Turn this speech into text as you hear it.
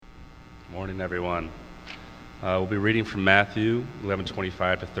Morning, everyone. We'll be reading from Matthew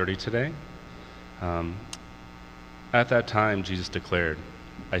 11:25 to 30 today. At that time, Jesus declared,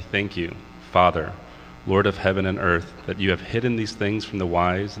 "I thank you, Father, Lord of heaven and earth, that you have hidden these things from the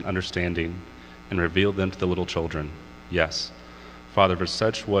wise and understanding and revealed them to the little children. Yes, Father, for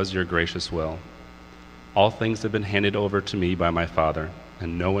such was your gracious will. All things have been handed over to me by my Father,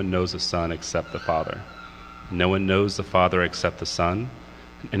 and no one knows the Son except the Father. No one knows the Father except the Son,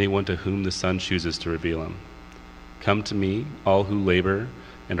 and anyone to whom the Son chooses to reveal him. Come to me, all who labor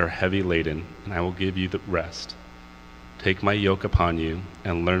and are heavy laden, and I will give you the rest. Take my yoke upon you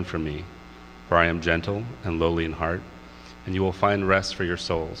and learn from me, for I am gentle and lowly in heart, and you will find rest for your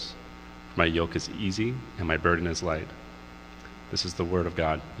souls. For my yoke is easy and my burden is light." This is the word of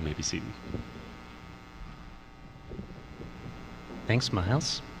God. You may be seated. Thanks,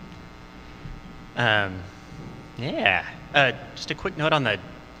 Miles. Just a quick note on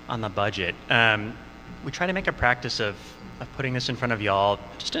the budget. We try to make a practice of putting this in front of y'all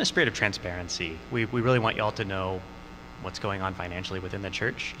just in a spirit of transparency. We really want y'all to know what's going on financially within the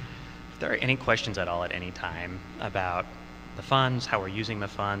church. If there are any questions at all at any time about the funds, how we're using the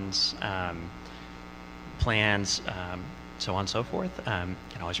funds, plans, so on and so forth, you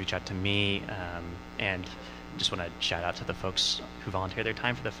can always reach out to me. And just want to shout out to the folks who volunteer their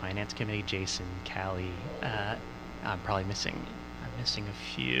time for the finance committee: Jason, Callie. I'm missing a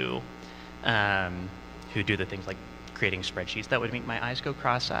few who do the things like creating spreadsheets that would make my eyes go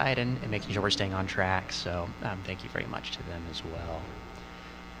cross-eyed and making sure we're staying on track. So thank you very much to them as well.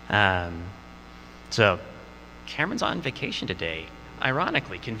 So Cameron's on vacation today.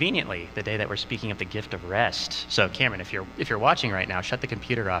 Ironically, conveniently, the day that we're speaking of the gift of rest. So Cameron, if you're watching right now, shut the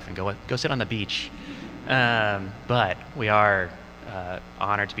computer off and go sit on the beach. But we are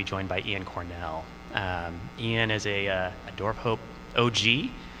honored to be joined by Ean Cornell. Ean is a Door of Hope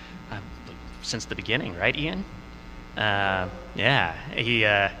OG since the beginning, right, Ean? He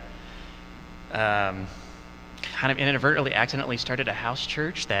kind of inadvertently, accidentally started a house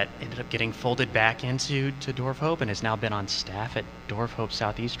church that ended up getting folded back into Door of Hope and has now been on staff at Door of Hope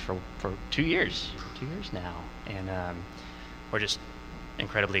Southeast for 2 years. 2 years now. And we're just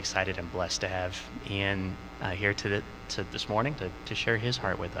incredibly excited and blessed to have Ean here to this morning to share his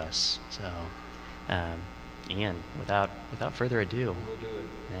heart with us. So, Ean, without further ado, we'll do it.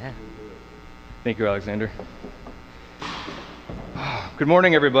 Yeah. Thank you, Alexander. Good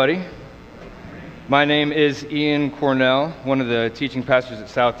morning, everybody. My name is Ean Cornell, one of the teaching pastors at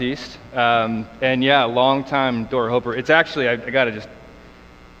Southeast, and long-time Door Hoper. It's actually, I got to just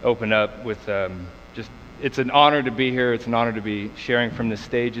open up with it's an honor to be here. It's an honor to be sharing from this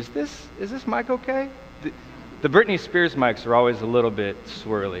stage. Is this mic okay? The Britney Spears mics are always a little bit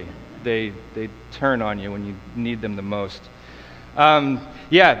swirly. They turn on you when you need them the most. Been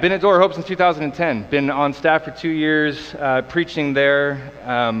at Door of Hope since 2010. Been on staff for 2 years, preaching there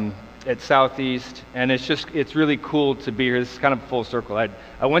at Southeast, and it's really cool to be here. This is kind of full circle.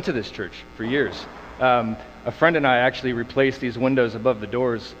 I went to this church for years. A friend and I actually replaced these windows above the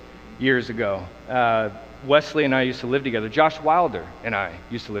doors years ago. Wesley and I used to live together. Josh Wilder and I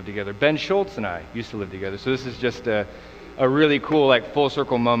used to live together. Ben Schultz and I used to live together. So this is just a really cool, full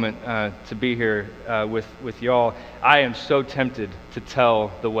circle moment to be here with y'all. I am so tempted to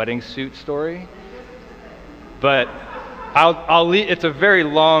tell the wedding suit story, but I'll leave. It's a very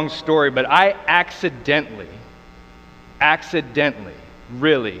long story, but I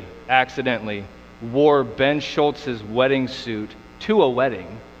really accidentally wore Ben Schultz's wedding suit to a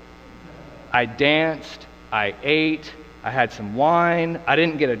wedding. I danced, I ate, I had some wine. I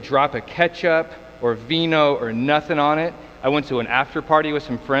didn't get a drop of ketchup or vino or nothing on it. I went to an after party with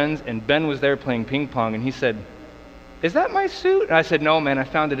some friends, and Ben was there playing ping pong, and he said, "Is that my suit?" And I said, "No, man, I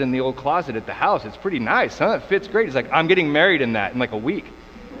found it in the old closet at the house. It's pretty nice, huh? It fits great." He's like, "I'm getting married in that in a week."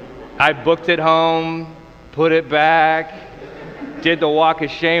 I booked it home, put it back, did the walk of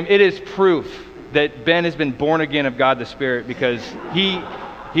shame. It is proof that Ben has been born again of God the Spirit, because he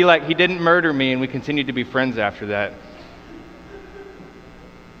didn't murder me, and we continued to be friends after that.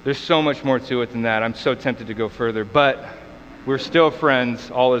 There's so much more to it than that. I'm so tempted to go further, but we're still friends,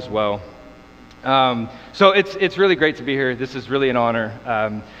 all is well. So it's really great to be here. This is really an honor.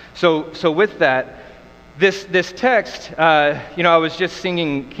 So with that, this text, I was just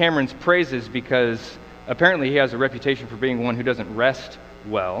singing Cameron's praises because apparently he has a reputation for being one who doesn't rest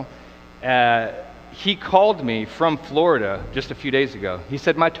well. He called me from Florida just a few days ago. He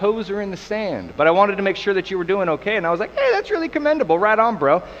said, "My toes are in the sand, but I wanted to make sure that you were doing okay." And I was like, "Hey, that's really commendable. Right on,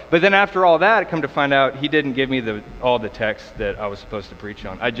 bro." But then after all that, I come to find out he didn't give me all the text that I was supposed to preach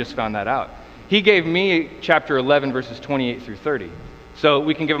on. I just found that out. He gave me chapter 11, verses 28 through 30. So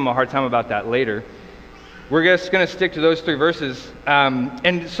we can give them a hard time about that later. We're just going to stick to those 3 verses.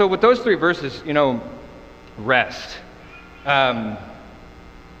 And so with those 3 verses, rest. I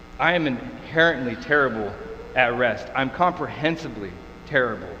am inherently terrible at rest. I'm comprehensively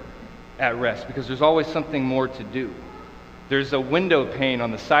terrible at rest because there's always something more to do. There's a window pane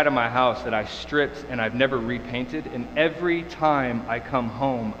on the side of my house that I stripped and I've never repainted, and every time I come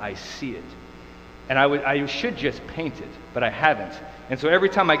home, I see it. And I should just paint it, but I haven't. And so every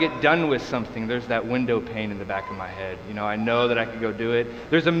time I get done with something, there's that window pane in the back of my head. I know that I could go do it.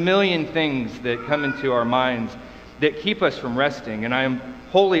 There's a million things that come into our minds that keep us from resting, and I am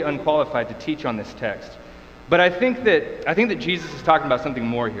wholly unqualified to teach on this text. But I think that Jesus is talking about something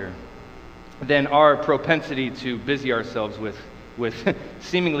more here than our propensity to busy ourselves with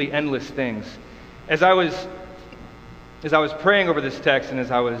seemingly endless things. As I was praying over this text, and as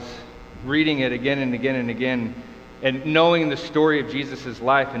I was reading it again and again and again, and knowing the story of Jesus'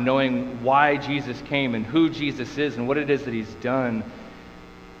 life, and knowing why Jesus came and who Jesus is and what it is that he's done,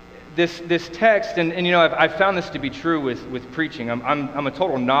 this text, and I've found this to be true with preaching. I'm a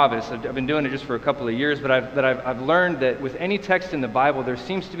total novice. I've been doing it just for a couple of years, but I've learned that with any text in the Bible, there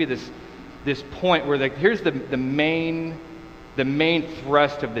seems to be this point where here's the main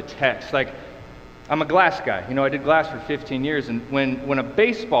thrust of the text. Like, I'm a glass guy. I did glass for 15 years, and when a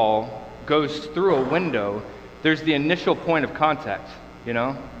baseball goes through a window, there's the initial point of contact.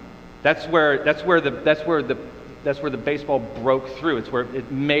 That's where the baseball broke through. It's where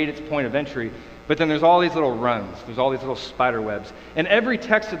it made its point of entry. But then there's all these little runs. There's all these little spider webs. And every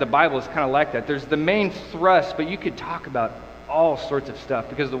text of the Bible is kind of like that. There's the main thrust, but you could talk about all sorts of stuff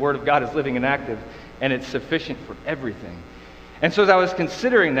because the Word of God is living and active, and it's sufficient for everything. And so as I was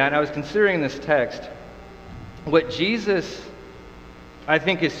considering that, and I was considering this text, what Jesus, I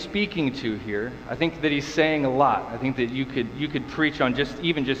think, is speaking to here, I think that he's saying a lot. I think that you could preach on just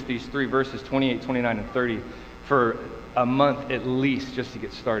these 3 verses, 28, 29, and 30, for a month at least, just to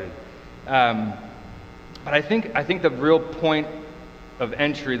get started. But I think the real point of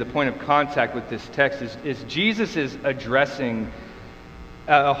entry, the point of contact with this text is Jesus is addressing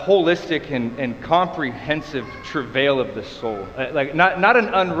a holistic and comprehensive travail of the soul. Like not an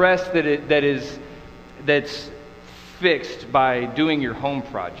unrest that's fixed by doing your home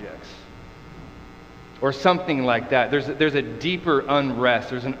projects or something like that. There's a deeper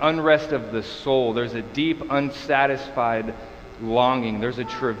unrest. There's an unrest of the soul. There's a deep unsatisfied longing. There's a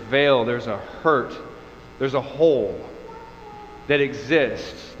travail. There's a hurt. There's a hole that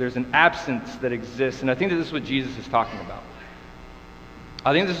exists. There's an absence that exists. And I think that this is what Jesus is talking about.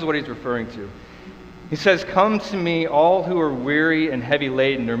 I think this is what he's referring to. He says, "Come to me, all who are weary and heavy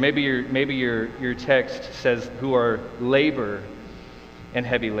laden," or maybe your text says, "who are labor and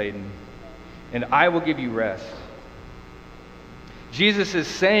heavy laden, and I will give you rest." Jesus is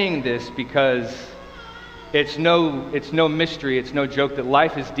saying this because it's no mystery, it's no joke that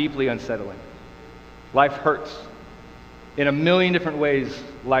life is deeply unsettling. Life hurts. In a million different ways,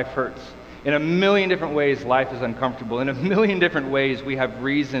 life hurts. In a million different ways, life is uncomfortable. In a million different ways, we have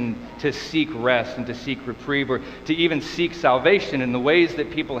reason to seek rest and to seek reprieve, or to even seek salvation. And the ways that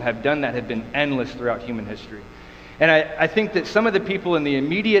people have done that have been endless throughout human history. And I think that some of the people in the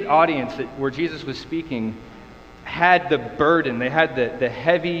immediate audience where Jesus was speaking had the burden, they had the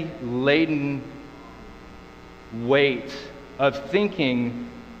heavy laden weight of thinking,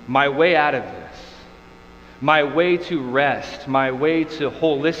 my way out of this, my way to rest, my way to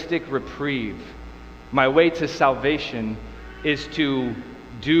holistic reprieve, my way to salvation is to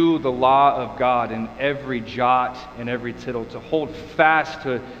do the law of God in every jot and every tittle, to hold fast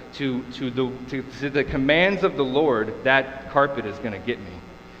to the commands of the Lord. That carpet is going to get me.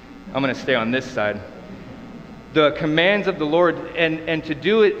 I'm going to stay on this side. The commands of the Lord, and to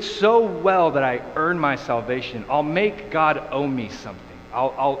do it so well that I earn my salvation. I'll make God owe me something.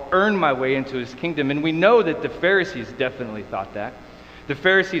 I'll earn my way into his kingdom. And we know that the Pharisees definitely thought that. The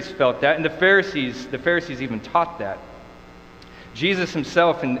Pharisees felt that, and the Pharisees even taught that. Jesus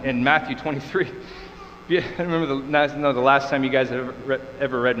himself in Matthew 23, I remember the last time you guys have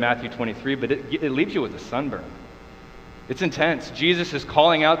ever read Matthew 23, but it leaves you with a sunburn. It's intense. Jesus is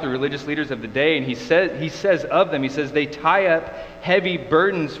calling out the religious leaders of the day, and he says of them, he says, they tie up heavy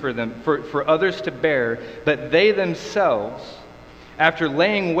burdens for them, for others to bear, but they themselves, after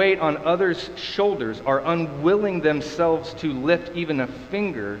laying weight on others' shoulders, are unwilling themselves to lift even a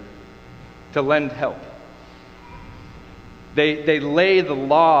finger to lend help. They lay the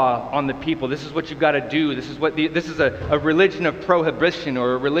law on the people. This is what you've got to do. This is a religion of prohibition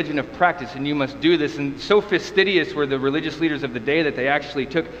or a religion of practice, and you must do this. And so fastidious were the religious leaders of the day that they actually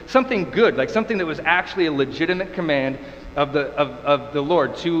took something good, like something that was actually a legitimate command, of the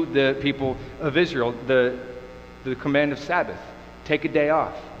Lord to the people of Israel, the command of Sabbath. Take a day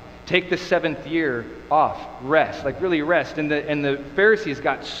off. Take the seventh year off. Rest, like really rest. And the Pharisees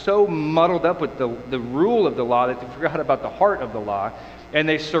got so muddled up with the rule of the law that they forgot about the heart of the law, and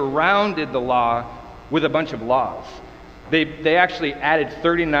they surrounded the law with a bunch of laws. They actually added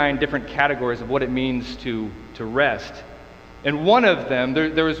 39 different categories of what it means to rest. And one of them,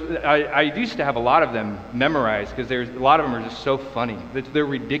 I used to have a lot of them memorized because a lot of them are just so funny. They're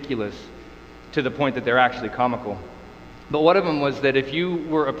ridiculous to the point that they're actually comical. But one of them was that if you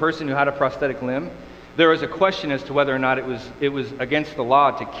were a person who had a prosthetic limb, there was a question as to whether or not it was against the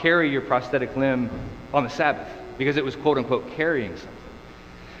law to carry your prosthetic limb on the Sabbath, because it was quote unquote carrying something.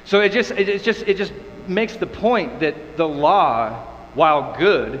 So it just makes the point that the law, while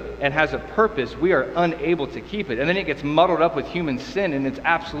good and has a purpose, we are unable to keep it. And then it gets muddled up with human sin, and it's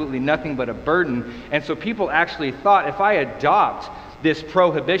absolutely nothing but a burden. And so people actually thought, if I adopt this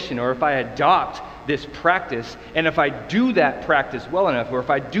prohibition, or if I adopt this practice, and if I do that practice well enough, or if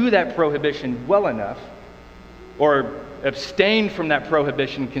I do that prohibition well enough, or abstain from that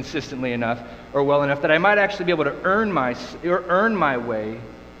prohibition consistently enough or well enough, that I might actually be able to earn my way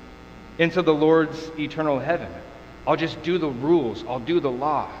into the Lord's eternal heaven. I'll just do the rules. I'll do the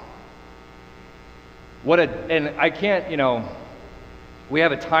law. And I can't, we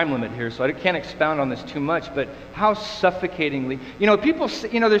have a time limit here, so I can't expound on this too much, but how suffocatingly, people,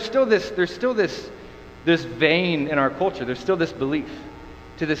 there's still this vein in our culture. There's still this belief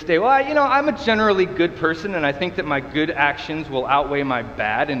to this day. Well, I'm a generally good person, and I think that my good actions will outweigh my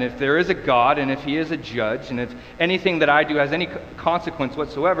bad, and if there is a God, and if he is a judge, and if anything that I do has any consequence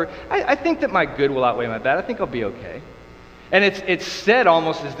whatsoever, I think that my good will outweigh my bad. I think I'll be okay. And it's said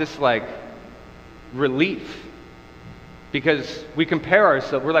almost as this like relief, because we compare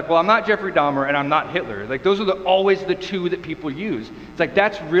ourselves. We're like, well, I'm not Jeffrey Dahmer and I'm not Hitler. Like, those are always the two that people use. It's like,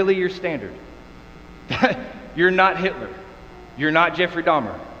 that's really your standard. You're not Hitler. You're not Jeffrey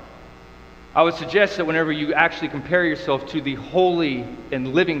Dahmer. I would suggest that whenever you actually compare yourself to the holy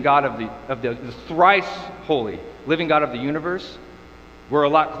and living God of the thrice holy living God of the universe, we're a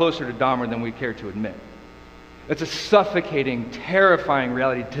lot closer to Dahmer than we care to admit. It's a suffocating, terrifying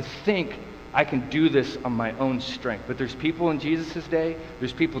reality to think I can do this on my own strength. But there's people in Jesus' day,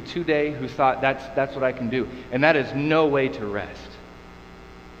 there's people today who thought that's what I can do. And that is no way to rest.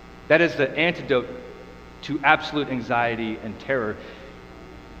 That is the antidote to absolute anxiety and terror.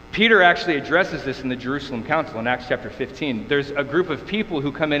 Peter actually addresses this in the Jerusalem Council in Acts chapter 15. There's a group of people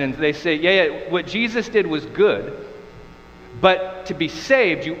who come in and they say, yeah, what Jesus did was good, but to be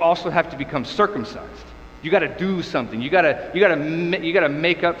saved, you also have to become circumcised. You got to do something. You got to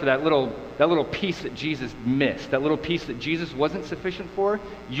make up for that little piece that Jesus missed, that little piece that Jesus wasn't sufficient for.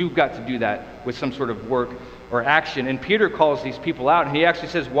 You've got to do that with some sort of work or action. And Peter calls these people out, and he actually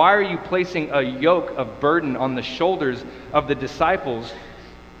says, why are you placing a yoke of burden on the shoulders of the disciples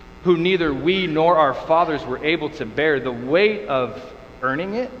who neither we nor our fathers were able to bear? The weight of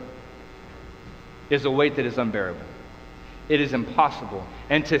earning it is a weight that is unbearable. It is impossible.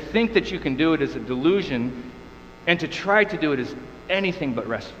 And to think that you can do it is a delusion, and to try to do it is anything but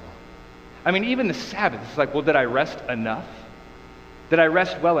restful. I mean, even the Sabbath, it's like, well, did I rest enough? Did I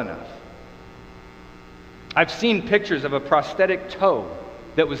rest well enough? I've seen pictures of a prosthetic toe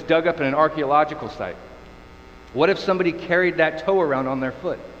that was dug up in an archaeological site. What if somebody carried that toe around on their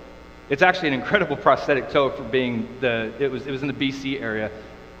foot? It's actually an incredible prosthetic toe for being it was in the BC area.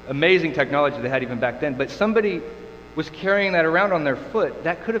 Amazing technology they had even back then. But somebody was carrying that around on their foot.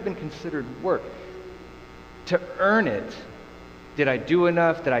 That could have been considered work. To earn it, did I do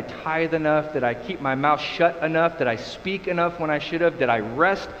enough? Did I tithe enough? Did I keep my mouth shut enough? Did I speak enough when I should have? Did I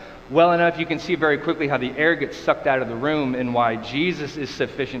rest well enough? You can see very quickly how the air gets sucked out of the room, and why Jesus is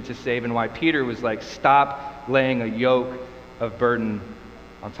sufficient to save, and why Peter was like, stop laying a yoke of burden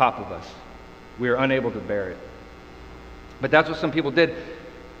on top of us. We are unable to bear it. But that's what some people did.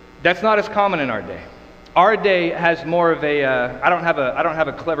 That's not as common in our day. Our day has more of a, I don't have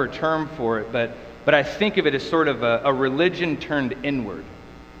a clever term for it, but I think of it as sort of a religion turned inward.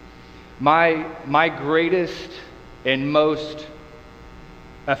 My greatest and most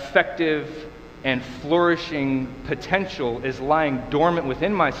effective and flourishing potential is lying dormant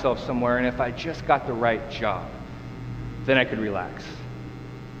within myself somewhere, and if I just got the right job, then I could relax.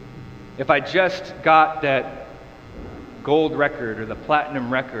 If I just got that gold record or the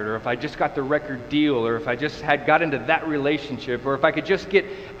platinum record, or if I just got the record deal, or if I just got into that relationship, or if I could just get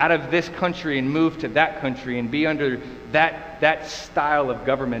out of this country and move to that country and be under that style of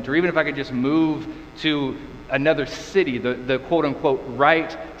government, or even if I could just move to another city, the quote-unquote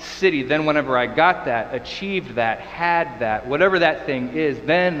right city. Then whenever I got that, achieved that, had that, whatever that thing is,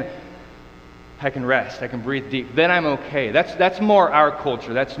 then I can rest, I can breathe deep. Then I'm okay. That's more our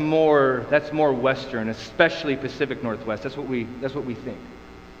culture. That's more Western, especially Pacific Northwest. That's what we think.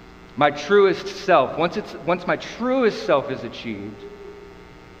 My truest self, once my truest self is achieved,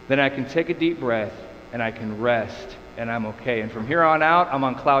 then I can take a deep breath and I can rest and I'm okay. And from here on out, I'm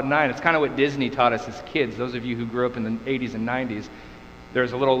on cloud 9. It's kind of what Disney taught us as kids. Those of you who grew up in the 80s and 90s,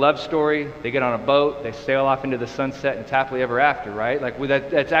 there's a little love story. They get on a boat, they sail off into the sunset, and it's happily ever after, right? Like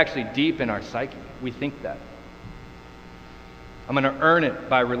that's actually deep in our psyche. We think that. I'm going to earn it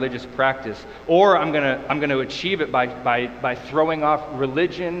by religious practice, or I'm going to achieve it by throwing off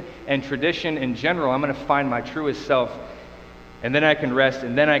religion and tradition in general. I'm going to find my truest self, and then I can rest,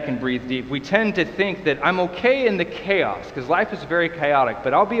 and then I can breathe deep. We tend to think that I'm okay in the chaos, because life is very chaotic,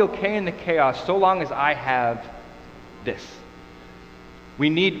 but I'll be okay in the chaos so long as I have this. We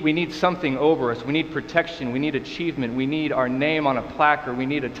need something over us. We need protection. We need achievement. We need our name on a plaque, or we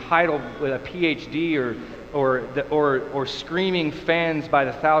need a title with a PhD, or screaming fans by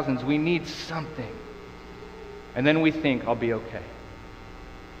the thousands. We need something. And then we think, I'll be okay.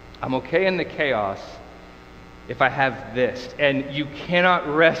 I'm okay in the chaos if I have this. And you cannot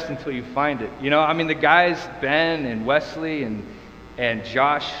rest until you find it. You know, I mean, the guys, Ben and Wesley and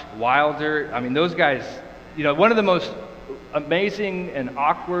Josh Wilder, I mean, those guys, you know, one of the most amazing and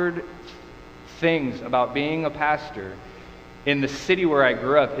awkward things about being a pastor in the city where I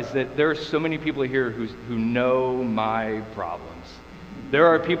grew up is that there are so many people here who know my problems. There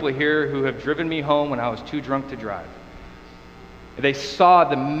are people here who have driven me home when I was too drunk to drive. They saw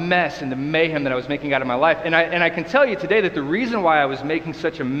the mess and the mayhem that I was making out of my life. And I can tell you today that the reason why I was making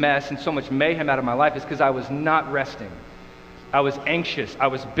such a mess and so much mayhem out of my life is because I was not resting. I was anxious, I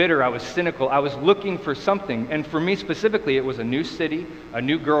was bitter, I was cynical, I was looking for something. And for me specifically, it was a new city, a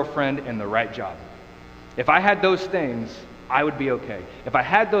new girlfriend, and the right job. If I had those things, I would be okay. If I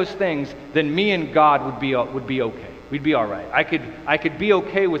had those things, then me and God would be okay. We'd be all right. I could be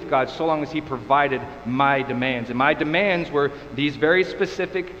okay with God so long as He provided my demands. And my demands were these very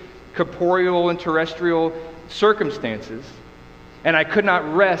specific corporeal and terrestrial circumstances. And I could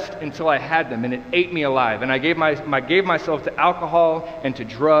not rest until I had them, and it ate me alive. And I gave myself to alcohol and to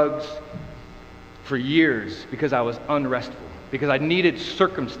drugs for years because I was unrestful, because I needed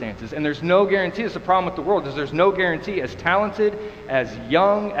circumstances. And there's no guarantee. It's the problem with the world, is there's no guarantee. As talented, as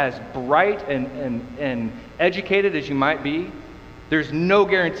young, as bright and educated as you might be, there's no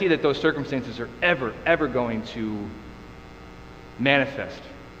guarantee that those circumstances are ever going to manifest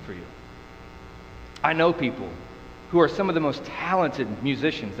for you. I know people who are some of the most talented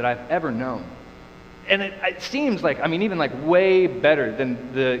musicians that I've ever known. And it seems like, I mean, even like way better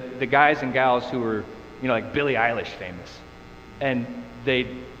than the guys and gals who are, you know, like Billie Eilish famous. And they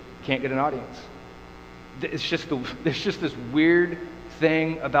can't get an audience. It's just there's just this weird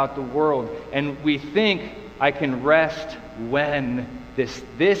thing about the world. And we think I can rest when this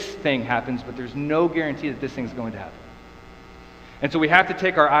thing happens, but there's no guarantee that this thing's going to happen. And so we have to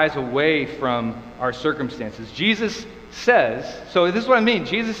take our eyes away from our circumstances. Jesus says, so this is what I mean,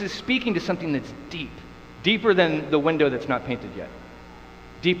 Jesus is speaking to something that's deep, deeper than the window that's not painted yet,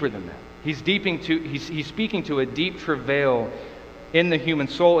 deeper than that. He's speaking to a deep travail in the human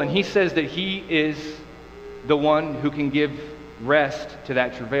soul, and he says that he is the one who can give rest to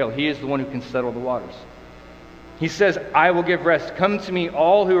that travail. He is the one who can settle the waters. He says, I will give rest. Come to me,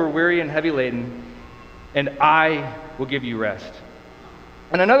 all who are weary and heavy laden, and I will give you rest.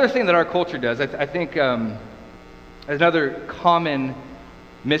 And another thing that our culture does, I think another common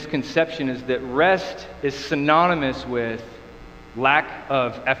misconception is that rest is synonymous with lack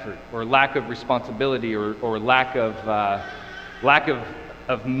of effort, or lack of responsibility, or lack of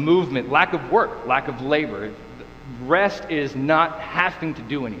movement, lack of work, lack of labor. Rest is not having to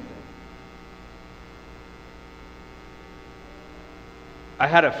do anything. I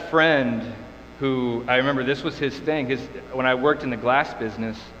had a friend who, I remember this was his thing. When I worked in the glass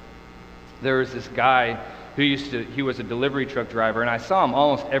business, there was this guy who he was a delivery truck driver, and I saw him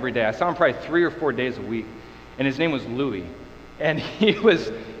almost every day. I saw him probably 3 or 4 days a week, and his name was Louis. And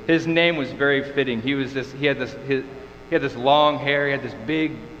his name was very fitting. He had this long hair, he had this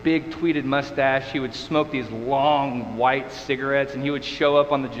big tweeted mustache. He would smoke these long white cigarettes, and he would show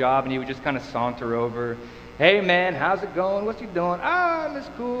up on the job, and he would just kind of saunter over. Hey man, how's it going? What you doing? I'm just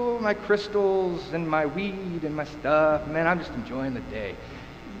cool, my crystals and my weed and my stuff. Man, I'm just enjoying the day.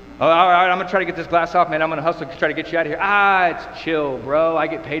 Oh, all right, I'm gonna try to get this glass off, man. I'm gonna hustle to try to get you out of here. It's chill, bro. I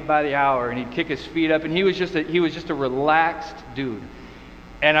get paid by the hour. And he'd kick his feet up, and he was just a relaxed dude.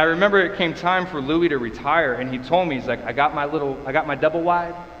 And I remember it came time for Louis to retire, and he told me, he's like, I got my double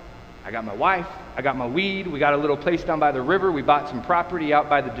wide, I got my wife, I got my weed, we got a little place down by the river, we bought some property out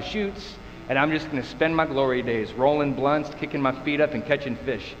by the Deschutes, and I'm just going to spend my glory days rolling blunts, kicking my feet up, and catching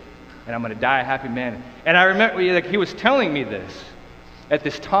fish. And I'm going to die a happy man. And I remember, like, he was telling me this at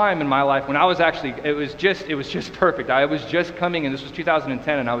this time in my life when I was actually, it was just perfect. I was just coming, and this was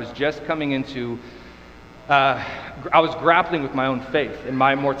 2010, and I was just coming into, I was grappling with my own faith and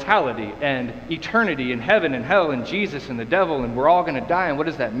my mortality and eternity and heaven and hell and Jesus and the devil, and we're all going to die, and what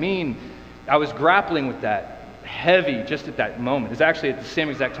does that mean? I was grappling with that heavy just at that moment. It's actually at the same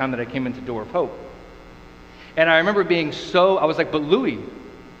exact time that I came into Door of Hope. And I remember being I was like, but Louis,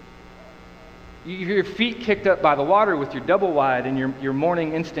 your feet kicked up by the water with your double wide and your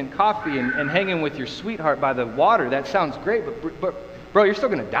morning instant coffee and hanging with your sweetheart by the water, that sounds great, but bro, you're still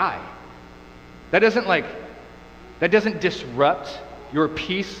going to die. That doesn't disrupt your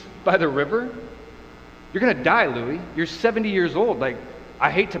peace by the river. You're going to die, Louis. You're 70 years old. Like, I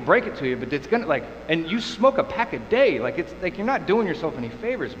hate to break it to you, but it's going to, and you smoke a pack a day. Like, it's like you're not doing yourself any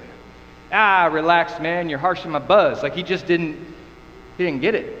favors, man. Relax, man. You're harshing my buzz. Like, he didn't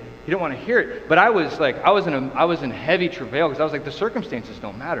get it. He didn't want to hear it. But I was in heavy travail because I was like, the circumstances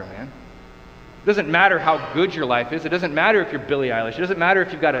don't matter, man. It doesn't matter how good your life is. It doesn't matter if you're Billie Eilish. It doesn't matter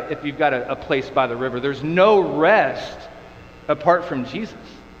if you've got a place by the river. There's no rest apart from Jesus.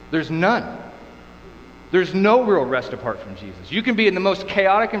 There's none. There's no real rest apart from Jesus. You can be in the most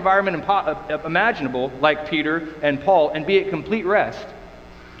chaotic environment imaginable, like Peter and Paul, and be at complete rest.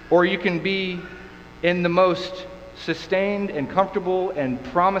 Or you can be in the most sustained and comfortable and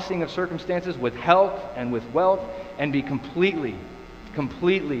promising of circumstances with health and with wealth and be completely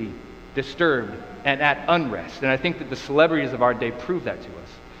disturbed and at unrest. And I think that the celebrities of our day prove that to us.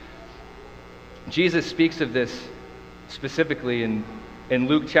 Jesus speaks of this specifically in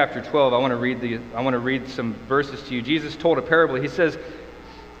Luke chapter 12. I want to read some verses to you. Jesus told a parable. He says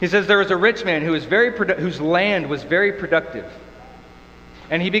there was a rich man whose land was very productive.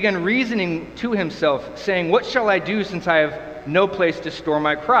 And he began reasoning to himself, saying, what shall I do since I have no place to store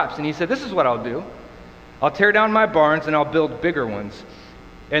my crops? And he said, this is what I'll do. I'll tear down my barns and I'll build bigger ones.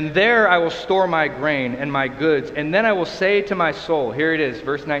 And there I will store my grain and my goods. And then I will say to my soul, here it is,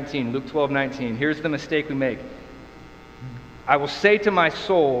 verse 19, Luke 12:19. Here's the mistake we make. I will say to my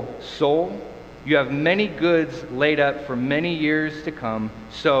soul, soul, you have many goods laid up for many years to come,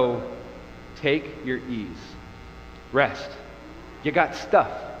 so take your ease. Rest. You got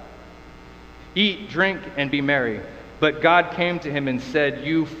stuff. Eat, drink, and be merry. But God came to him and said,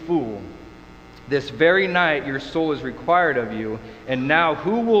 you fool, this very night your soul is required of you, and now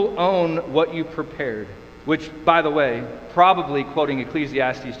who will own what you prepared? Which, by the way, probably quoting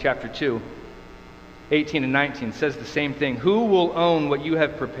Ecclesiastes chapter 2, 18 and 19, says the same thing. Who will own what you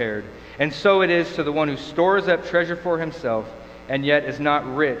have prepared? And so it is to the one who stores up treasure for himself, and yet is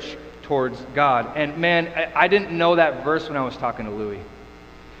not rich towards God. And man, I didn't know that verse when I was talking to Louis.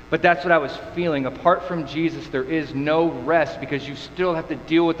 But that's what I was feeling. Apart from Jesus, there is no rest because you still have to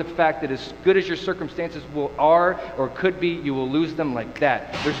deal with the fact that as good as your circumstances are or could be, you will lose them like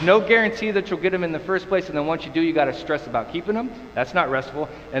that. There's no guarantee that you'll get them in the first place, and then once you do, you got to stress about keeping them. That's not restful.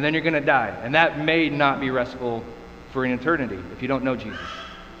 And then you're going to die. And that may not be restful for an eternity if you don't know Jesus.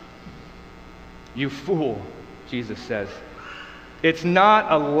 You fool, Jesus says. It's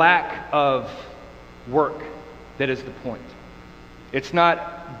not a lack of work that is the point. It's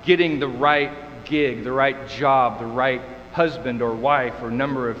not getting the right gig, the right job, the right husband or wife or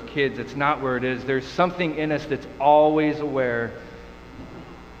number of kids. It's not where it is. There's something in us that's always aware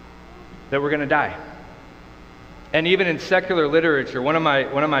that we're going to die. And even in secular literature, one of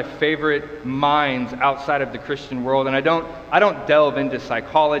my favorite minds outside of the Christian world, and I don't delve into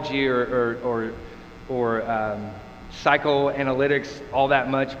psychology or psychoanalytics all that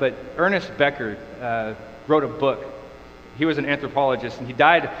much, but Ernest Becker wrote a book. He was an anthropologist, and he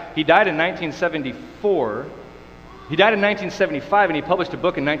died in 1974. He died in 1975, and he published a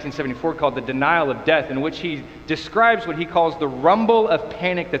book in 1974 called The Denial of Death, in which he describes what he calls the rumble of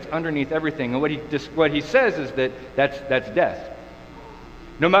panic that's underneath everything. And what he says is that's death.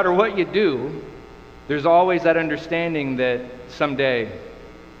 No matter what you do, there's always that understanding that someday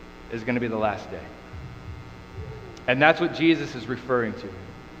is going to be the last day. And that's what Jesus is referring to.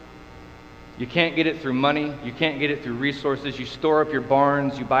 You can't get it through money. You can't get it through resources. You store up your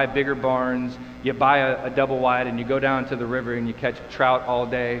barns. You buy bigger barns. You buy a double wide, and you go down to the river and you catch trout all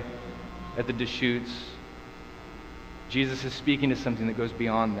day at the Deschutes. Jesus is speaking to something that goes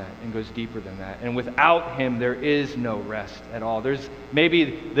beyond that and goes deeper than that. And without him, there is no rest at all. There's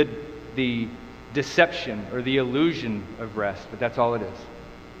maybe the deception or the illusion of rest, but that's all it is.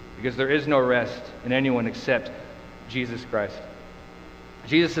 because there is no rest in anyone except Jesus Christ.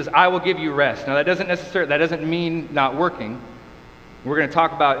 Jesus says, I will give you rest. Now that doesn't mean not working. We're going to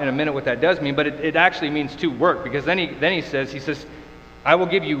talk about in a minute what that does mean, but it actually means to work, because then he says, I will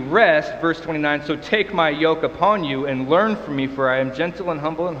give you rest, verse 29, so take my yoke upon you and learn from me, for I am gentle and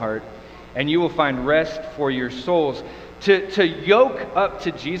humble in heart, and you will find rest for your souls. To yoke up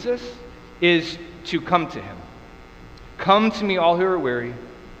to Jesus is to come to him. Come to me, all who are weary,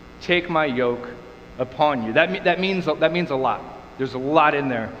 take my yoke upon you. That means a lot. There's a lot in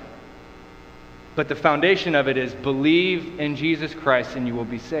there. But the foundation of it is believe in Jesus Christ and you will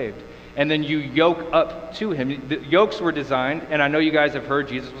be saved. And then you yoke up to him. The yokes were designed, and I know you guys have heard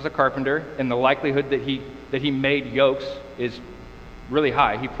Jesus was a carpenter, and the likelihood that he made yokes is really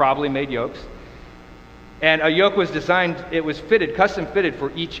high. He probably made yokes. And a yoke was designed, it was custom fitted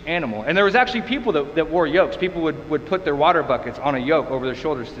for each animal. And there was actually people that wore yokes. People would put their water buckets on a yoke over their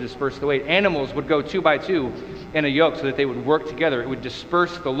shoulders to disperse the weight. Animals would go 2 by 2 in a yoke so that they would work together. It would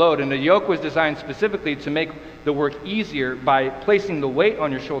disperse the load. And the yoke was designed specifically to make the work easier by placing the weight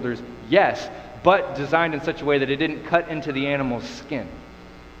on your shoulders, yes, but designed in such a way that it didn't cut into the animal's skin.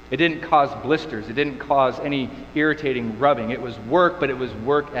 It didn't cause blisters. It didn't cause any irritating rubbing. It was work, but it was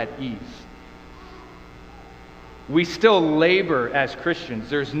work at ease. We still labor as Christians.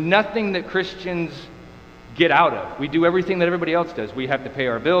 There's nothing that Christians get out of. We do everything that everybody else does. We have to pay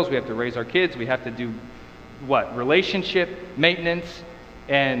our bills. We have to raise our kids. We have to do relationship maintenance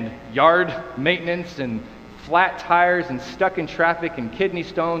and yard maintenance and flat tires and stuck in traffic and kidney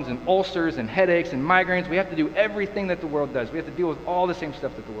stones and ulcers and headaches and migraines. We have to do everything that the world does. We have to deal with all the same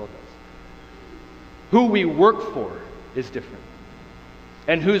stuff that the world does. Who we work for is different.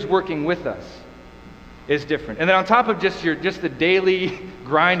 And who's working with us is different. And then on top of just the daily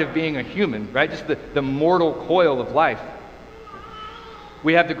grind of being a human, right? Just the mortal coil of life.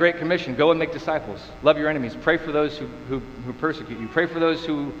 We have the Great Commission. Go and make disciples. Love your enemies. Pray for those who persecute you. Pray for those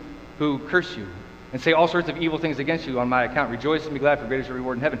who curse you and say all sorts of evil things against you on my account. Rejoice and be glad, for great is your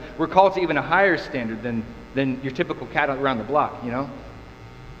reward in heaven. We're called to even a higher standard than your typical cat around the block, you know?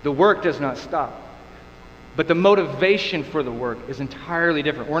 The work does not stop. But the motivation for the work is entirely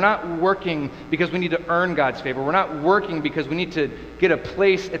different. We're not working because we need to earn God's favor. We're not working because we need to get a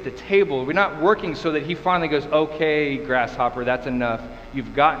place at the table. We're not working so that he finally goes, okay, grasshopper, that's enough.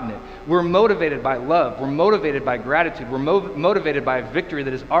 You've gotten it. We're motivated by love. We're motivated by gratitude. We're motivated by a victory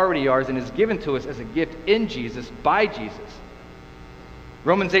that is already ours and is given to us as a gift in Jesus, by Jesus.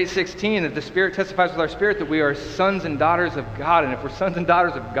 Romans 8:16, that the Spirit testifies with our spirit that we are sons and daughters of God. And if we're sons and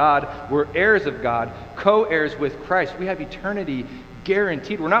daughters of God, we're heirs of God, co-heirs with Christ. We have eternity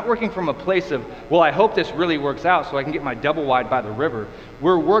guaranteed. We're not working from a place of, well, I hope this really works out so I can get my double wide by the river.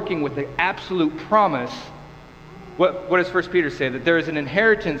 We're working with the absolute promise. What does 1 Peter say? That there is an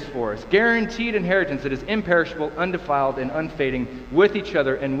inheritance for us, guaranteed inheritance that is imperishable, undefiled, and unfading, with each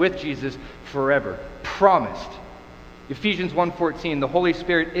other and with Jesus forever. Promised. Ephesians 1:14, the Holy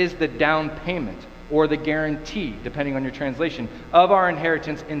Spirit is the down payment, or the guarantee, depending on your translation, of our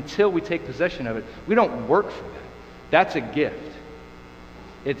inheritance until we take possession of it. We don't work for that. That's a gift.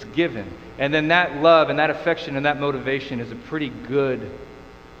 It's given. And then that love and that affection and that motivation is a pretty good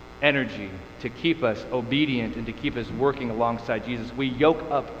energy to keep us obedient and to keep us working alongside Jesus. We yoke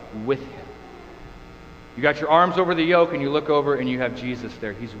up with him. You got your arms over the yoke and you look over and you have Jesus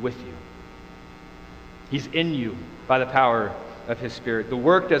there. He's with you. He's in you by the power of his Spirit. The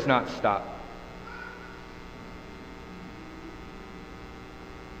work does not stop.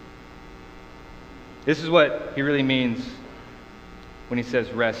 This is what he really means when he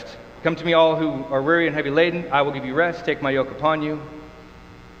says rest. Come to me, all who are weary and heavy laden. I will give you rest. Take my yoke upon you.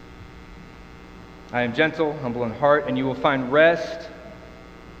 I am gentle, humble in heart, and you will find rest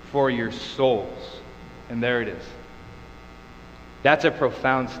for your souls. And there it is. That's a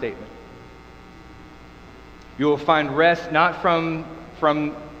profound statement. You will find rest not from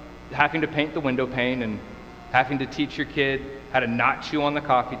having to paint the window pane and having to teach your kid how to not chew on the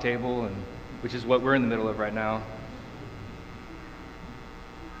coffee table, and which is what we're in the middle of right now.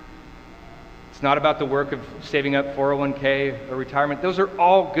 It's not about the work of saving up 401k or retirement. Those are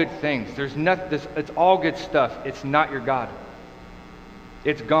all good things. It's all good stuff. It's not your God.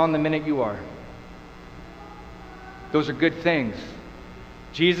 It's gone the minute you are. Those are good things.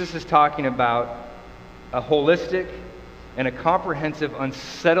 Jesus is talking about a holistic and a comprehensive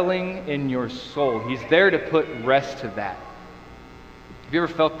unsettling in your soul. He's there to put rest to that. Have you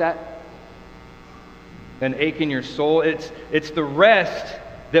ever felt that? An ache in your soul? It's the rest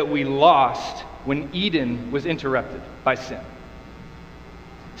that we lost when Eden was interrupted by sin.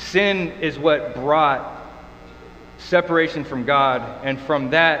 Sin is what brought separation from God, and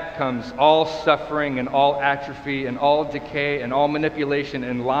from that comes all suffering and all atrophy and all decay and all manipulation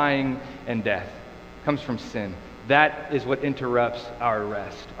and lying and death. It comes from sin. That is what interrupts our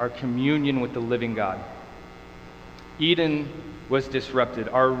rest, our communion with the living God. Eden was disrupted.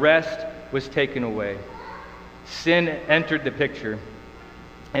 Our rest was taken away. Sin entered the picture.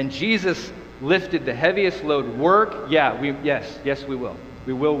 And Jesus lifted the heaviest load. Work, yes, we will.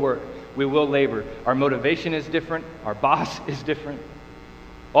 We will work. We will labor. Our motivation is different. Our boss is different.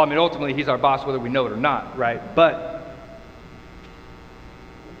 Well, I mean, ultimately, he's our boss whether we know it or not, right? But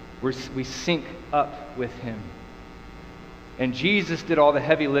we sync up with him. And Jesus did all the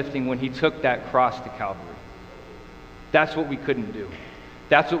heavy lifting when he took that cross to Calvary. That's what we couldn't do.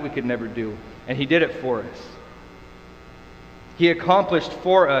 That's what we could never do. And he did it for us. He accomplished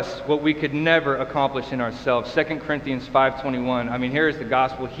for us what we could never accomplish in ourselves. 2 Corinthians 5:21. I mean, here is the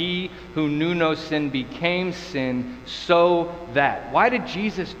gospel. He who knew no sin became sin so that. Why did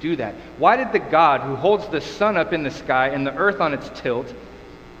Jesus do that? Why did the God who holds the sun up in the sky and the earth on its tilt,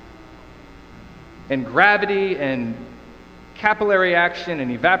 and gravity and capillary action and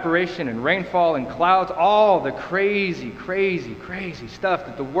evaporation and rainfall and clouds, all the crazy stuff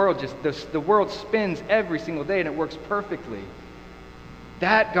that the world spins every single day and it works perfectly.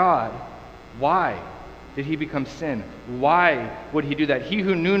 That God, why did he become sin? Why would he do that? He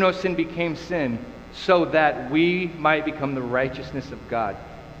who knew no sin became sin so that we might become the righteousness of God.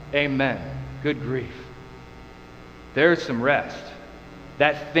 Amen. Good grief. There's some rest.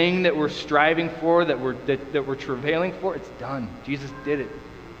 That thing that we're striving for, that we're travailing for, it's done. Jesus did it.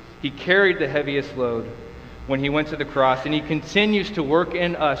 He carried the heaviest load when he went to the cross, and he continues to work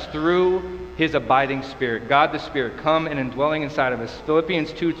in us through his abiding Spirit. God the Spirit, come and indwelling inside of us.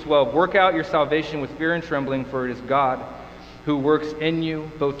 Philippians 2:12, work out your salvation with fear and trembling, for it is God who works in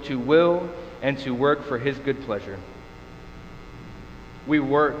you both to will and to work for his good pleasure. We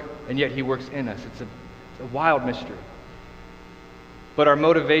work, and yet he works in us. It's a wild mystery. But our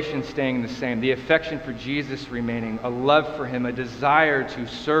motivation staying the same, the affection for Jesus remaining, a love for him, a desire to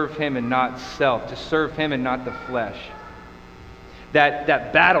serve him and not self, to serve him and not the flesh.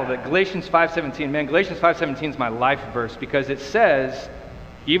 That battle, that Galatians 5:17, man, Galatians 5:17 is my life verse, because it says,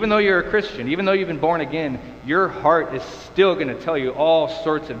 even though you're a Christian, even though you've been born again, your heart is still going to tell you all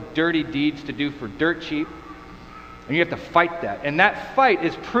sorts of dirty deeds to do for dirt cheap. And you have to fight that. And that fight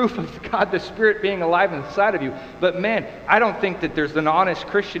is proof of God the Spirit being alive inside of you. But man, I don't think that there's an honest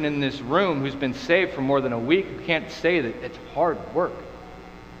Christian in this room who's been saved for more than a week who can't say that it's hard work.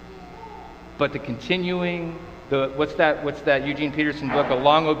 But the continuing, what's that Eugene Peterson book, A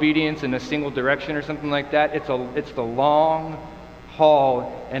Long Obedience in a Single Direction or something like that? It's the long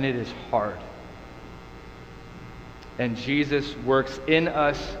haul, and it is hard. And Jesus works in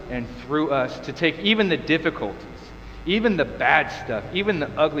us and through us to take even the difficulties, even the bad stuff, even the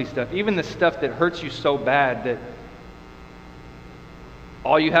ugly stuff, even the stuff that hurts you so bad that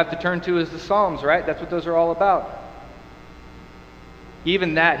all you have to turn to is the Psalms, right? That's what those are all about.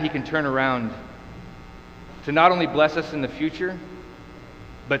 Even that he can turn around to not only bless us in the future,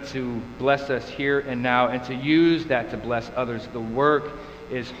 but to bless us here and now, and to use that to bless others. The work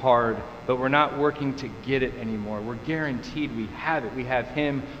is hard, but we're not working to get it anymore. We're guaranteed we have it. We have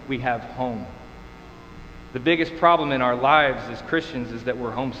him. We have home. The biggest problem in our lives as Christians is that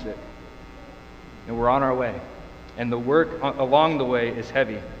we're homesick. And we're on our way. And the work along the way is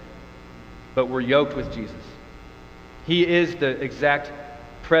heavy. But we're yoked with Jesus. He is the exact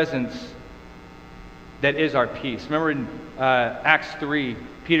presence that is our peace. Remember in Acts 3,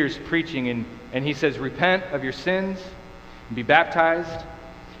 Peter's preaching, and he says, repent of your sins, and be baptized,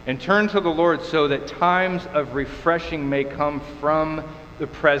 and turn to the Lord so that times of refreshing may come from the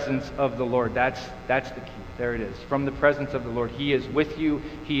presence of the Lord. That's the key. There it is. From the presence of the Lord. He is with you.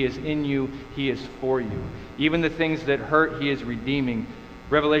 He is in you. He is for you. Even the things that hurt, he is redeeming.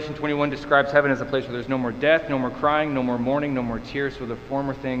 Revelation 21 describes heaven as a place where there's no more death, no more crying, no more mourning, no more tears, for the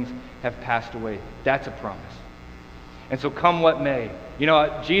former things have passed away. That's a promise. And so come what may. You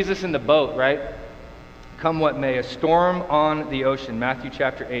know, Jesus in the boat, right? Come what may. A storm on the ocean. Matthew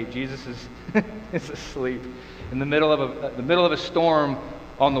chapter 8. Jesus is asleep in the middle of a storm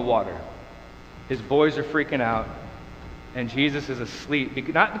on the water. His boys are freaking out, and Jesus is asleep.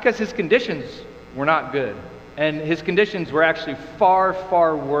 Not because his conditions were not good. And his conditions were actually far,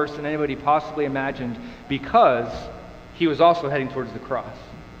 far worse than anybody possibly imagined, because he was also heading towards the cross.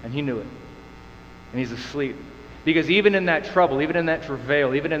 And he knew it. And he's asleep. Because even in that trouble, even in that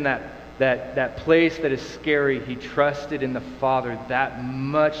travail, even in that place that is scary, he trusted in the Father that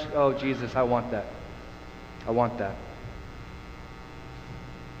much. Oh, Jesus, I want that. I want that.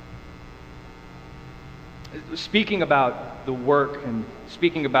 speaking about the work and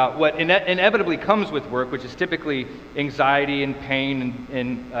speaking about what inevitably comes with work, which is typically anxiety and pain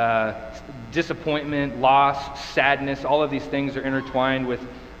and disappointment, loss, sadness. All of these things are intertwined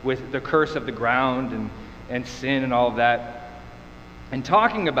with the curse of the ground and sin and all of that. And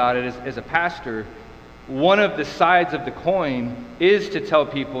talking about it as a pastor, one of the sides of the coin is to tell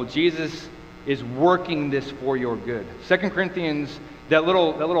people Jesus is working this for your good. 2 Corinthians, that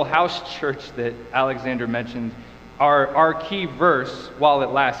little house church that Alexander mentioned, our key verse while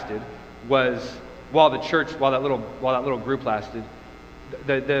it lasted was while that little group lasted.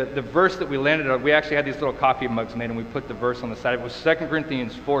 The verse that we landed on, we actually had these little coffee mugs made, and we put the verse on the side. It was 2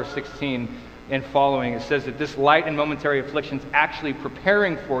 Corinthians 4:16 and following. It says that this light and momentary afflictions actually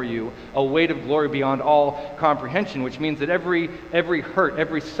preparing for you a weight of glory beyond all comprehension, which means that every hurt,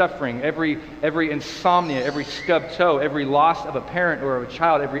 every suffering, every insomnia, every stubbed toe, every loss of a parent or of a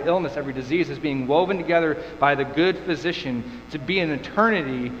child, every illness, every disease is being woven together by the good physician to be an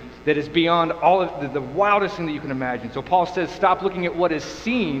eternity that is beyond all of the wildest thing that you can imagine. So Paul says, stop looking at what is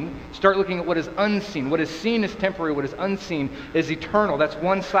seen, start looking at what is unseen. What is seen is temporary, what is unseen is eternal. That's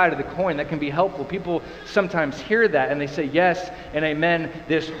one side of the coin that can be helpful. People sometimes hear that and they say, yes and amen,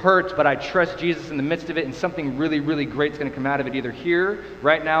 this hurts, but I trust Jesus in the midst of it, and something really, really great is going to come out of it, either here,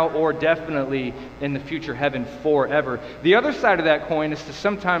 right now, or definitely in the future heaven forever. The other side of that coin is to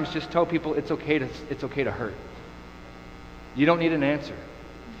sometimes just tell people it's okay to hurt. You don't need an answer.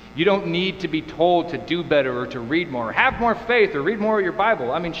 You don't need to be told to do better or to read more, or have more faith, or read more of your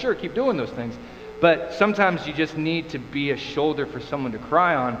Bible. I mean, sure, keep doing those things. But sometimes you just need to be a shoulder for someone to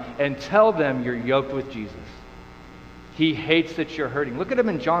cry on and tell them you're yoked with Jesus. He hates that you're hurting. Look at him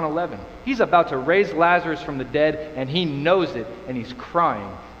in John 11. He's about to raise Lazarus from the dead, and he knows it, and he's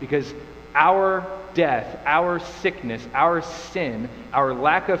crying because our death, our sickness, our sin, our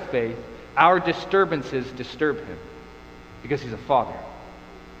lack of faith, our disturbances disturb him because he's a father.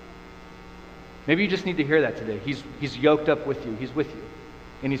 Maybe you just need to hear that today. He's yoked up with you. He's with you.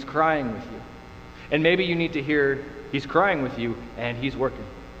 And he's crying with you. And maybe you need to hear he's crying with you and he's working.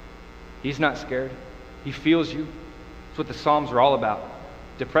 He's not scared. He feels you. That's what the Psalms are all about.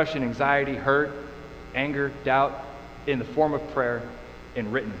 Depression, anxiety, hurt, anger, doubt, in the form of prayer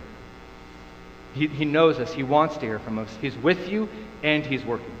and written. He knows us. He wants to hear from us. He's with you and he's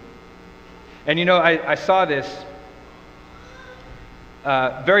working. And you know, I saw this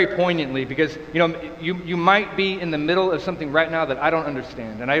very poignantly because, you know, you might be in the middle of something right now that I don't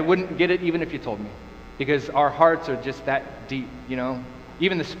understand, and I wouldn't get it even if you told me, because our hearts are just that deep, you know.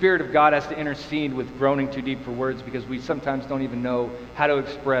 Even the Spirit of God has to intercede with groaning too deep for words, because we sometimes don't even know how to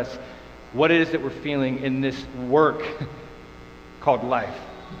express what it is that we're feeling in this work called life.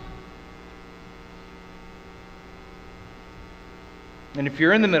 And if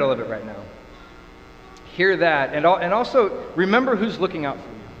you're in the middle of it right now, hear that, and also remember who's looking out for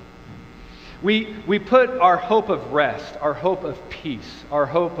you. We put our hope of rest, our hope of peace, our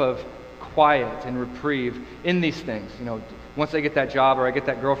hope of quiet and reprieve in these things. You know, once I get that job, or I get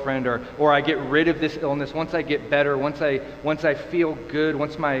that girlfriend, or I get rid of this illness, once I get better, once I feel good,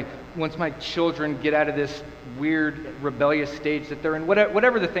 once my children get out of this weird rebellious stage that they're in,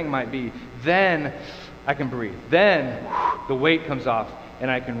 whatever the thing might be, then I can breathe. Then the weight comes off and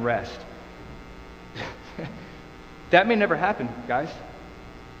I can rest. That may never happen, guys.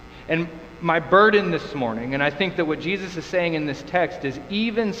 And my burden this morning, and I think that what Jesus is saying in this text is,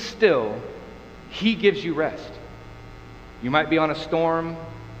 even still, he gives you rest. You might be on a storm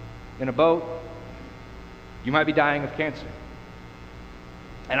in a boat. You might be dying of cancer.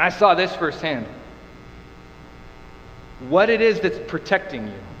 And I saw this firsthand. What it is that's protecting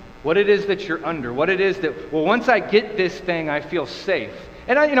you, what it is that you're under, what it is that, well, once I get this thing, I feel safe.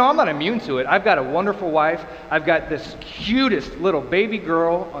 And I'm not immune to it. I've got a wonderful wife. I've got this cutest little baby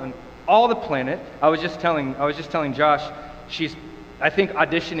girl on all the planet. I was just telling Josh, she's, I think,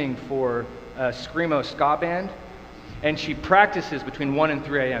 auditioning for a Screamo ska band, and she practices between 1 and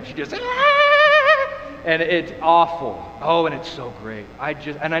 3 a.m. She just, and it's awful. Oh, and it's so great.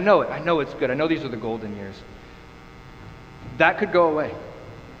 And I know it. I know it's good. I know these are the golden years. That could go away.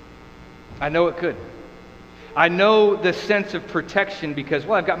 I know it could. I know the sense of protection because,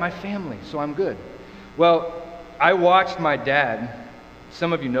 well, I've got my family, so I'm good. Well, I watched my dad,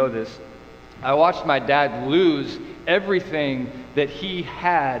 some of you know this, I watched my dad lose everything that he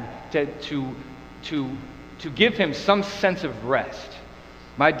had to give him some sense of rest.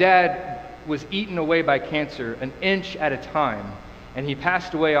 My dad was eaten away by cancer an inch at a time, and he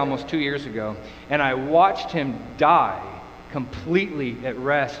passed away almost 2 years ago, and I watched him die completely at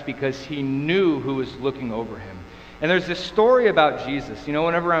rest because he knew who was looking over him. And there's this story about Jesus. You know,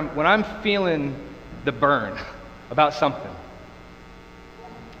 when I'm feeling the burn about something,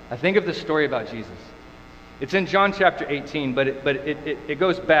 I think of the story about Jesus. It's in John chapter 18, but it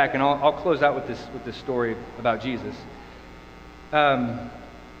goes back, and I'll close out with this story about Jesus.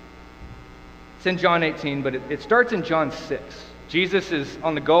 It's in John 18, but it starts in John 6. Jesus is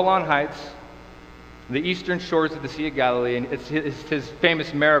on the Golan Heights, the eastern shores of the Sea of Galilee, and it's his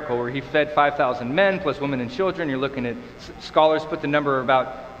famous miracle where he fed 5,000 men plus women and children. You're looking at, scholars put the number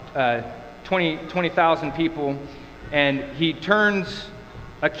about 20,000 people, and he turns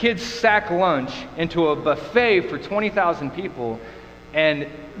a kid's sack lunch into a buffet for 20,000 people, and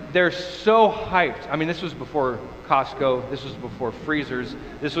they're so hyped. I mean, this was before Costco, this was before freezers,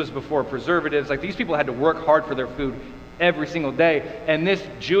 this was before preservatives. Like, these people had to work hard for their food every single day, and this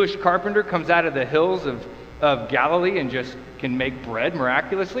Jewish carpenter comes out of the hills of Galilee and just can make bread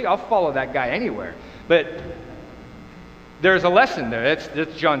miraculously. I'll follow that guy anywhere. But there's a lesson there.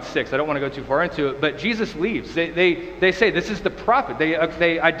 That's John 6. I don't want to go too far into it, but Jesus leaves. They say this is the prophet.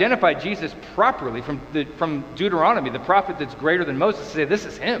 They identify Jesus properly from Deuteronomy, the prophet that's greater than Moses. They say this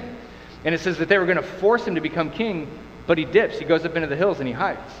is him. And it says that they were going to force him to become king, but he dips. He goes up into the hills and he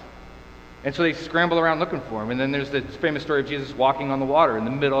hides. And so they scramble around looking for him. And then there's the famous story of Jesus walking on the water in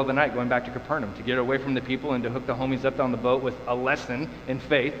the middle of the night, going back to Capernaum to get away from the people and to hook the homies up on the boat with a lesson in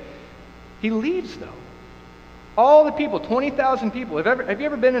faith. He leaves, though. All the people, 20,000 people. Have you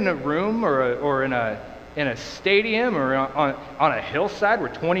ever been in a room or in a stadium or on a hillside where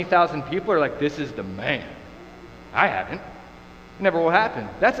 20,000 people are like, this is the man? I haven't. It never will happen.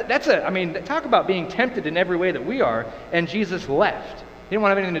 I mean, talk about being tempted in every way that we are, and Jesus left. He didn't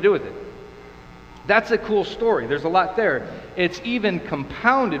want to have anything to do with it. That's a cool story. There's a lot there. It's even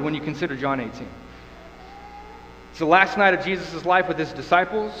compounded when you consider John 18. It's the last night of Jesus' life with his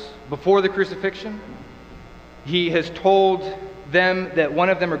disciples before the crucifixion. He has told them that one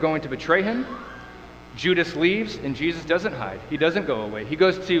of them are going to betray him. Judas leaves, and Jesus doesn't hide. He doesn't go away. He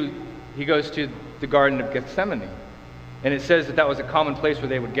goes to the Garden of Gethsemane. And it says that was a common place where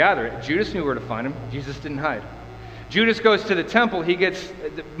they would gather. Judas knew where to find him. Jesus didn't hide. Judas goes to the temple.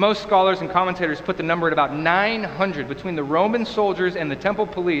 Most scholars and commentators put the number at about 900 between the Roman soldiers and the temple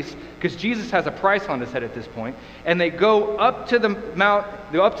police, because Jesus has a price on his head at this point. And they go up to the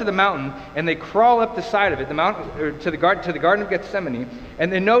mountain, and they crawl up the side of it, the mountain, or to the Garden of Gethsemane.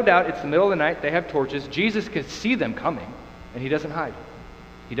 And then, no doubt, it's the middle of the night. They have torches. Jesus can see them coming, and he doesn't hide.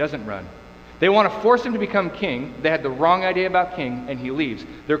 He doesn't run. They want to force him to become king. They had the wrong idea about king, and he leaves.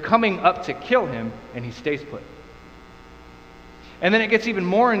 They're coming up to kill him, and he stays put. And then it gets even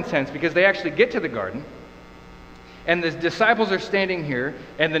more intense because they actually get to the garden, and the disciples are standing here,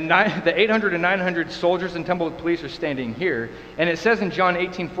 and the 800 and 900 soldiers and temple police are standing here. And it says in John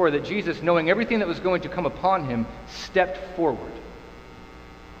 18:4 that Jesus, knowing everything that was going to come upon him, stepped forward.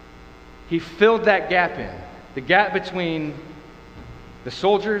 He filled that gap in, the gap between the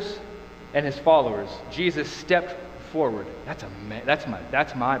soldiers and his followers. Jesus stepped forward.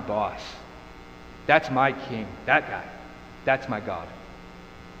 That's my boss. That's my king. That guy. That's my God.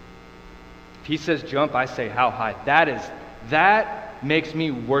 If he says jump, I say how high. That makes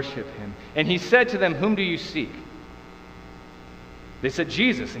me worship him. And he said to them, whom do you seek? They said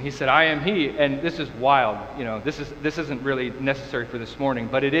Jesus, and he said, I am he. And this is wild. This isn't really necessary for this morning,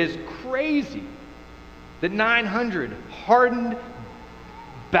 but it is crazy that 900 hardened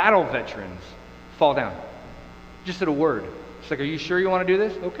battle veterans fall down just at a word. It's like, are you sure you want to do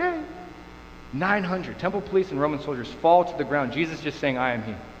this? Okay. 900 temple police and Roman soldiers fall to the ground. Jesus just saying, I am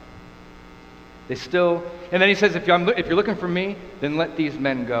he. And then he says, if you're looking for me, then let these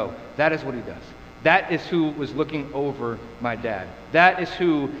men go. That is what he does. That is who was looking over my dad. That is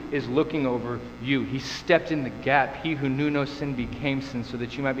who is looking over you. He stepped in the gap. He who knew no sin became sin, so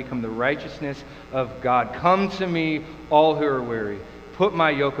that you might become the righteousness of God. Come to me, all who are weary. Put my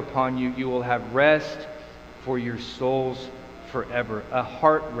yoke upon you. You will have rest for your souls forever. A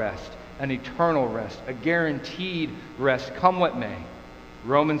heart rest, an eternal rest, a guaranteed rest, come what may.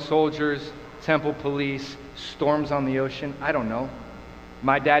 Roman soldiers, temple police, storms on the ocean, I don't know.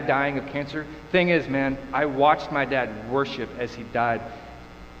 My dad dying of cancer. Thing is, man, I watched my dad worship as he died.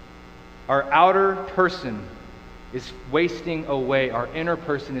 Our outer person is wasting away. Our inner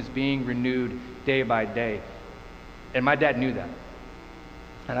person is being renewed day by day. And my dad knew that.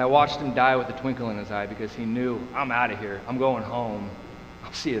 And I watched him die with a twinkle in his eye because he knew, I'm out of here. I'm going home.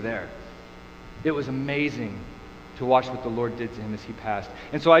 I'll see you there. It was amazing to watch what the Lord did to him as he passed.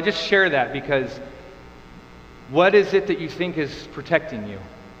 And so I just share that because what is it that you think is protecting you?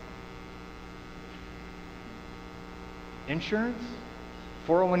 Insurance?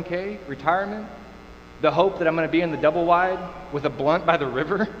 401k? Retirement? The hope that I'm going to be in the double wide with a blunt by the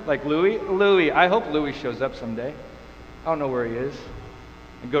river like Louis. Louis, I hope Louis shows up someday. I don't know where he is.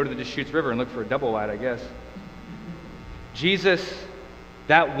 And go to the Deschutes River and look for a double wide, I guess. Jesus,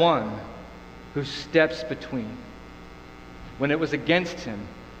 that one who steps between. When it was against him,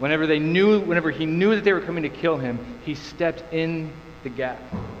 whenever he knew that they were coming to kill him, he stepped in the gap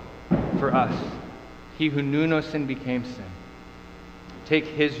for us. He who knew no sin became sin. Take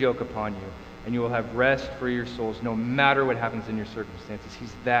his yoke upon you, and you will have rest for your souls, no matter what happens in your circumstances.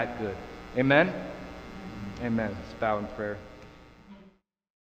 He's that good. Amen? Amen. Let's bow in prayer.